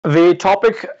The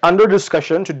topic under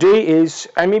discussion today is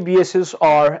amebiasis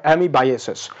or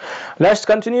amebiasis. Let's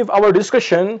continue our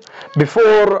discussion.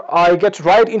 Before I get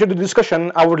right into the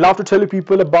discussion, I would love to tell you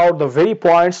people about the very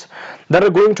points that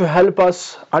are going to help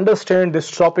us understand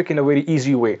this topic in a very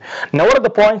easy way. Now, what are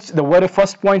the points? The very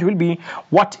first point will be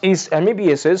what is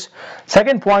amebiasis.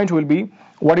 Second point will be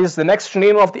what is the next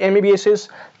name of the amebiasis.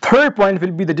 Third point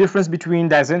will be the difference between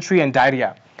dysentery and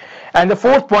diarrhea. And the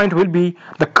fourth point will be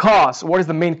the cause. What is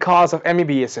the main cause of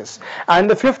amebiasis? And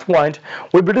the fifth point,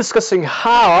 we'll be discussing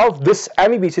how this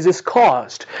amebiasis is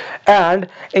caused. And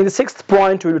in the sixth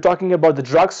point, we'll be talking about the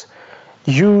drugs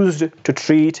used to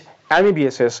treat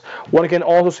amebiasis. One can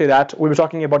also say that we'll be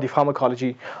talking about the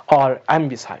pharmacology or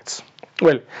amibicides.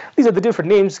 Well, these are the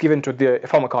different names given to the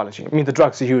pharmacology, I mean the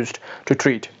drugs used to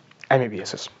treat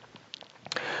amebiasis.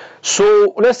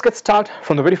 So let's get started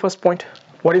from the very first point.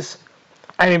 What is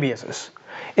amebiasis?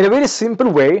 In a very simple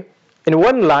way, in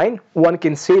one line, one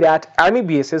can say that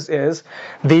amebiasis is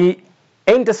the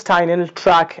intestinal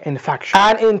tract infection.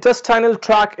 An intestinal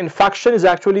tract infection is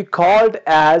actually called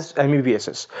as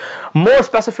amebiasis. More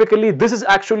specifically, this is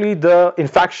actually the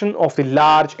infection of the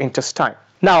large intestine.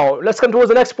 Now, let's come towards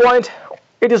the next point.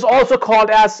 It is also called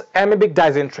as amoebic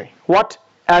dysentery. What?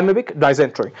 Amoebic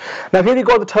dysentery. Now here we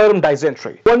got the term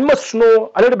dysentery. One must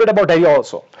know a little bit about diarrhea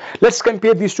also. Let's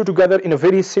compare these two together in a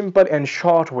very simple and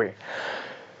short way.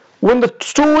 When the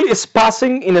stool is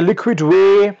passing in a liquid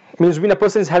way, means when a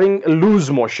person is having a loose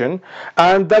motion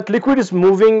and that liquid is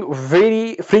moving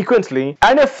very frequently,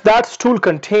 and if that stool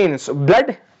contains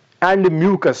blood and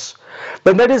mucus,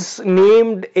 then that is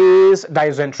named as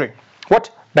dysentery.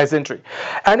 What? Dysentery.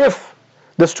 And if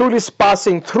the stool is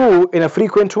passing through in a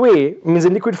frequent way, means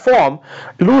in liquid form,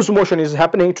 loose motion is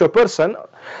happening to a person,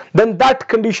 then that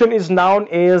condition is known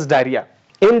as diarrhea.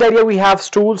 In diarrhea we have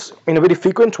stools in a very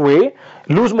frequent way,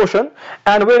 loose motion,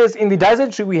 and whereas in the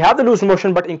dysentery we have the loose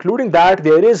motion, but including that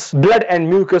there is blood and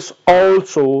mucus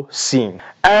also seen.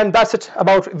 And that's it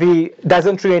about the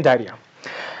dysentery and diarrhea.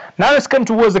 Now let's come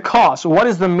towards the cause. What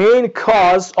is the main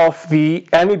cause of the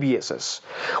amebiasis?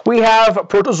 We have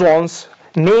protozoans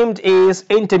named as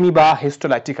Amoeba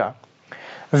histolytica.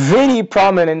 Very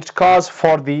prominent cause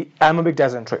for the amoebic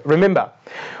dysentery. Remember,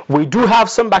 we do have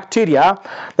some bacteria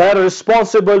that are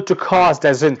responsible to cause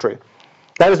dysentery.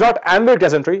 That is not amoebic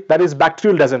dysentery, that is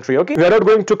bacterial dysentery. Okay, we are not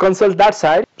going to consult that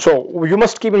side. So you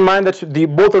must keep in mind that the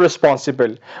both are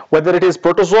responsible, whether it is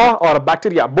protozoa or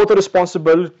bacteria, both are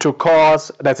responsible to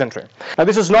cause dysentery. Now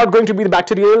this is not going to be the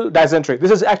bacterial dysentery.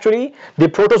 This is actually the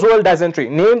protozoal dysentery,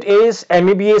 named as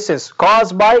amebiasis,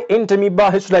 caused by Amoeba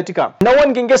histolytica. No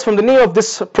one can guess from the name of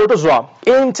this protozoa.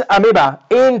 Int amoeba,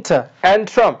 int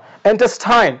antrum,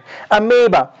 intestine,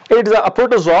 amoeba. It is a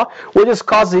protozoa which is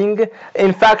causing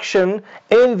infection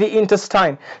in the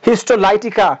intestine.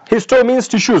 Histolytica. Histo means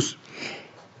tissues.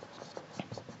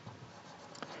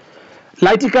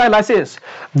 Lytica, lysis.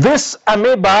 This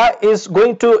amoeba is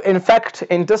going to infect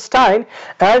intestine,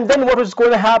 and then what is going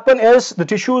to happen is the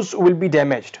tissues will be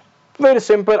damaged. Very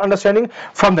simple understanding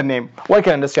from the name. One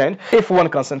can understand if one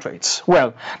concentrates.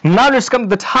 Well, now let's come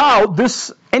to how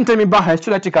this Amoeba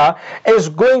histolytica is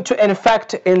going to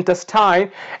infect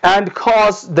intestine and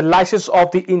cause the lysis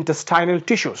of the intestinal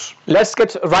tissues. Let's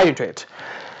get right into it.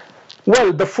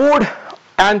 Well, the food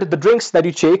and the drinks that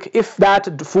you take, if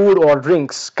that food or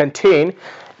drinks contain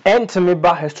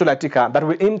Amoeba histolytica, that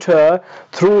will enter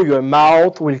through your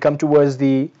mouth, will come towards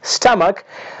the stomach,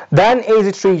 then as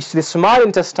it reaches the small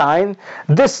intestine,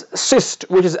 this cyst,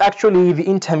 which is actually the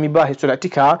Amoeba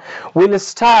histolytica, will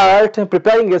start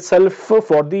preparing itself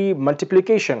for the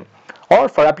multiplication or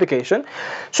for application.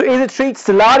 So as it reaches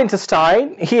the large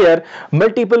intestine, here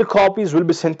multiple copies will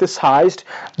be synthesized.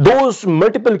 Those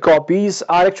multiple copies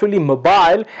are actually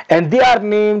mobile and they are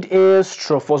named as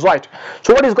trophozoite.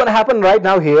 So what is going to happen right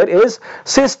now here is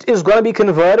cyst is going to be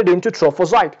converted into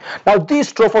trophozoite. Now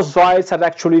these trophozoites are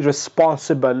actually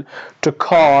responsible to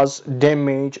cause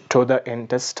damage to the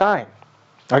intestine.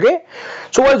 Okay,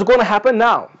 so what is going to happen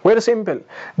now? Very simple.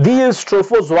 These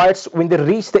trophozoites, when they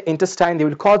reach the intestine, they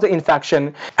will cause the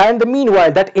infection, and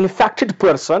meanwhile that infected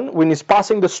person, when he's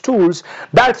passing the stools,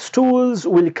 that stools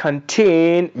will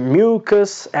contain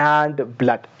mucus and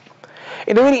blood.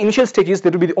 In the very initial stages,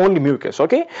 there will be the only mucus.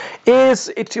 Okay, as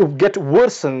it get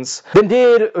worsens, then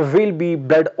there will be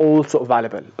blood also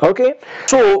available. Okay,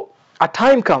 so a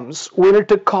time comes when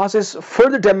it causes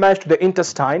further damage to the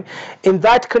intestine. In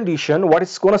that condition, what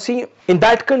is going to see? In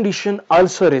that condition,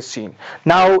 ulcer is seen.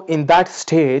 Now, in that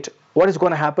state, what is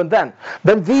going to happen then?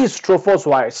 Then these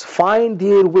trophozoites find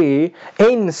their way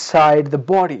inside the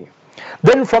body.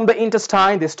 Then from the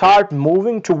intestine, they start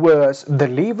moving towards the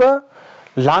liver,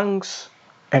 lungs,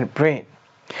 and brain.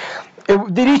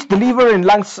 They reach the liver and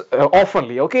lungs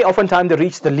oftenly, okay? Oftentimes they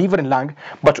reach the liver and lung,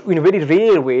 but in a very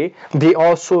rare way, they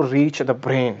also reach the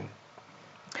brain.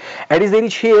 And as they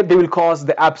reach here, they will cause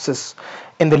the abscess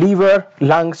in the liver,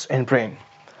 lungs, and brain.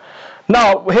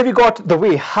 Now, here we got the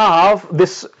way how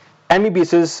this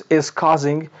amebiasis is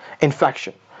causing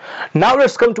infection. Now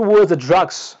let's come towards the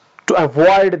drugs to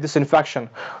avoid this infection,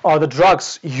 or the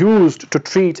drugs used to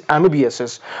treat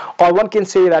amebiasis, or one can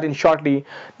say that in shortly.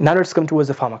 Now let's come towards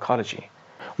the pharmacology,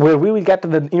 where we will get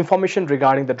the information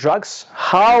regarding the drugs,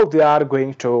 how they are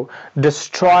going to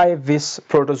destroy this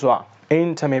protozoa,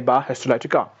 Amoeba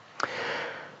histolytica.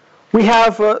 We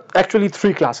have actually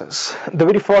three classes. The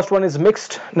very first one is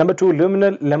mixed, number two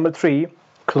luminal, number three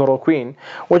chloroquine,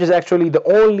 which is actually the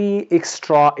only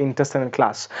extra-intestinal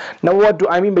class. Now what do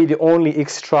I mean by the only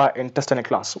extra-intestinal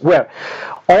class? Where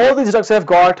all these drugs have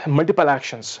got multiple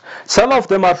actions. Some of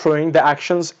them are showing the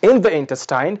actions in the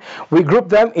intestine. We group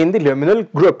them in the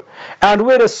luminal group. And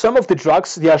whereas some of the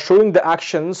drugs, they are showing the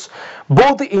actions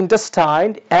both the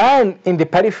intestine and in the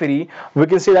periphery, we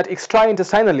can say that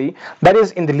extra-intestinally, that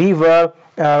is in the liver,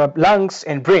 lungs,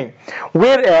 and brain,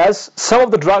 whereas some of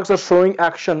the drugs are showing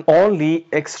action only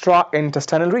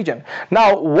extra-intestinal region.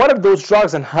 Now what are those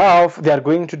drugs and how they are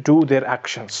going to do their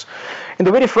actions? In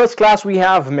the very first class we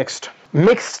have mixed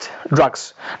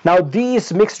drugs. Now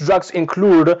these mixed drugs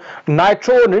include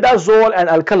nitronidazole and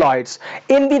alkaloids.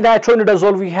 In the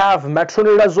nitronidazole we have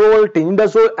metronidazole,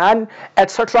 tinidazole, and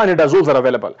etc. nidazoles are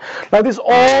available. Now these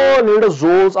all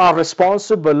nidazoles are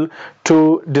responsible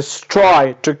to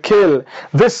destroy, to kill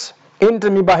this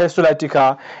Amoeba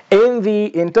histolytica in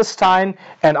the intestine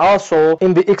and also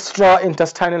in the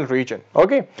extra-intestinal region.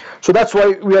 Okay, so that's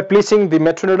why we are placing the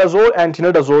metronidazole and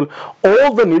tinidazole,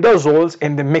 all the nidazoles,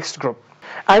 in the mixed group.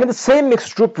 And in the same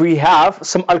mixed group we have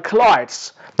some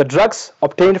alkaloids, the drugs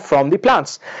obtained from the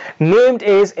plants, named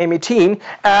as amethine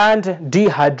and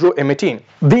dihydroamethine.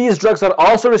 These drugs are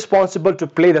also responsible to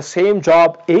play the same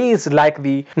job as like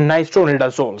the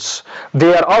nitronidazoles.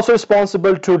 They are also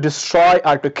responsible to destroy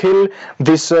or to kill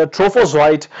this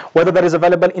trophozoite, whether that is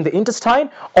available in the intestine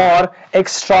or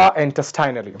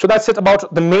extra-intestinally. So that's it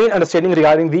about the main understanding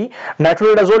regarding the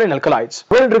nitronidazole and alkaloids.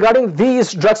 Well, regarding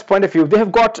these drugs point of view, they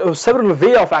have got several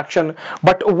ways of action,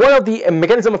 but one of the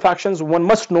mechanism of actions one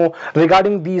must know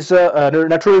regarding these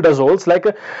nitronidazoles, like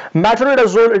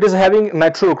metronidazole, it is having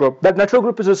nitro group. That nitro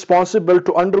group is responsible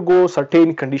to undergo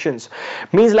certain conditions.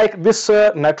 Means like this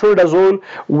nitronidazole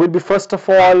will be first of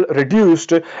all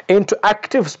reduced into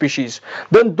active species.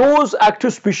 Then those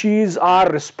active species are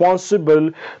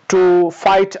responsible to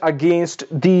fight against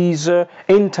these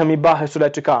Amoeba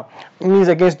histolytica, means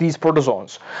against these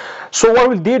protozoans. So what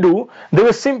will they do? They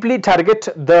will simply target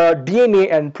the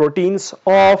DNA and proteins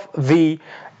of the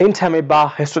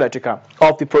Amoeba histolytica,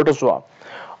 of the protozoa,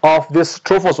 of this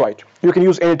trophozoite. You can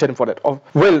use any term for that.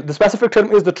 Well, the specific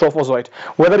term is the trophozoite,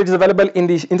 whether it is available in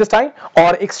the intestine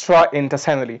or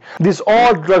extra-intestinally. These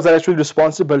all drugs are actually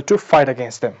responsible to fight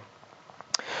against them.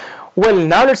 Well,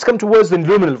 now let's come towards the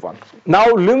luminal one. Now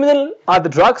luminal are the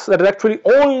drugs that are actually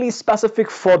only specific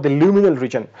for the luminal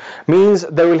region, means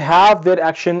they will have their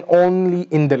action only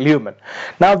in the lumen.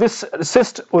 Now this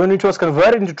cyst, when it was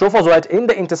converted into trophozoite in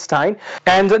the intestine,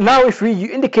 and now if we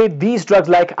indicate these drugs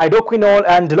like idoquinol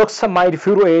and diloxamide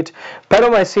furoate,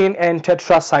 paromycin and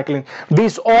tetracycline,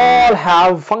 these all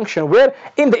have function where?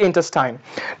 In the intestine.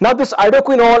 Now this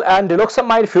idoquinol and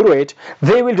diloxamide furoate,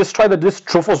 they will destroy this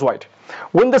trophozoite.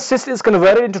 When the cyst is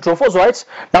converted into trophozoites,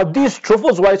 now these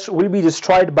trophozoites will be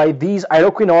destroyed by these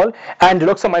idoquinol and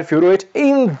diloxamide furoate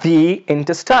in the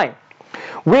intestine.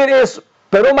 Whereas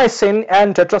paromycin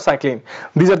and tetracycline,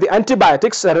 these are the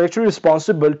antibiotics that are actually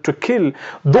responsible to kill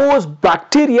those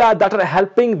bacteria that are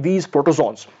helping these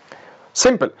protozoans.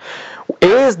 Simple.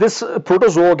 As this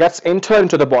protozoa gets entered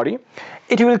into the body,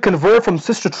 it will convert from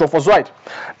cyst to trophozoite.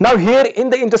 Now here in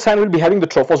the intestine we will be having the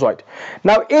trophozoite.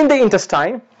 Now in the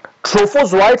intestine,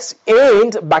 trophozoites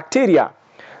and bacteria,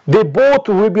 they both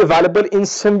will be available in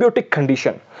symbiotic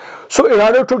condition. So in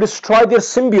order to destroy their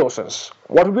symbiosis,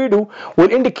 what we do,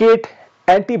 we'll indicate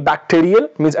antibacterial,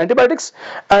 means antibiotics,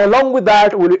 and along with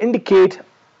that we'll indicate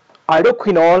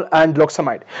idoquinol and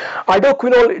diloxamide.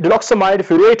 Idoquinol, diloxamide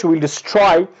furoate will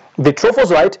destroy the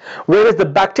trophozoite, whereas the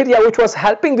bacteria which was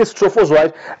helping this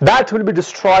trophozoite, that will be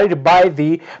destroyed by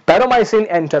the paromycin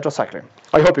and tetracycline.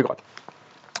 I hope you got.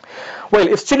 Well,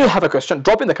 if still you have a question,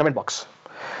 drop in the comment box.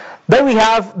 Then we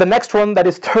have the next one, that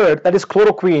is third, that is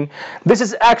chloroquine. This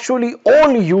is actually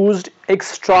only used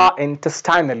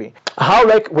extra-intestinally. How?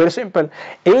 Like, very simple.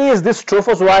 As these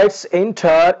trophozoites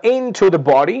enter into the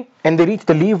body and they reach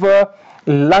the liver,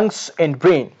 lungs, and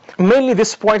brain. Mainly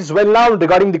this point is well known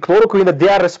regarding the chloroquine, that they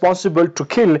are responsible to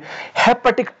kill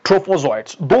hepatic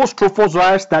trophozoites, those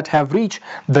trophozoites that have reached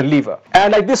the liver.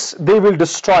 And like this, they will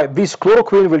destroy, these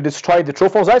chloroquine will destroy the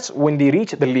trophozoites when they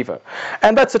reach the liver.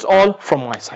 And that's it all from my side.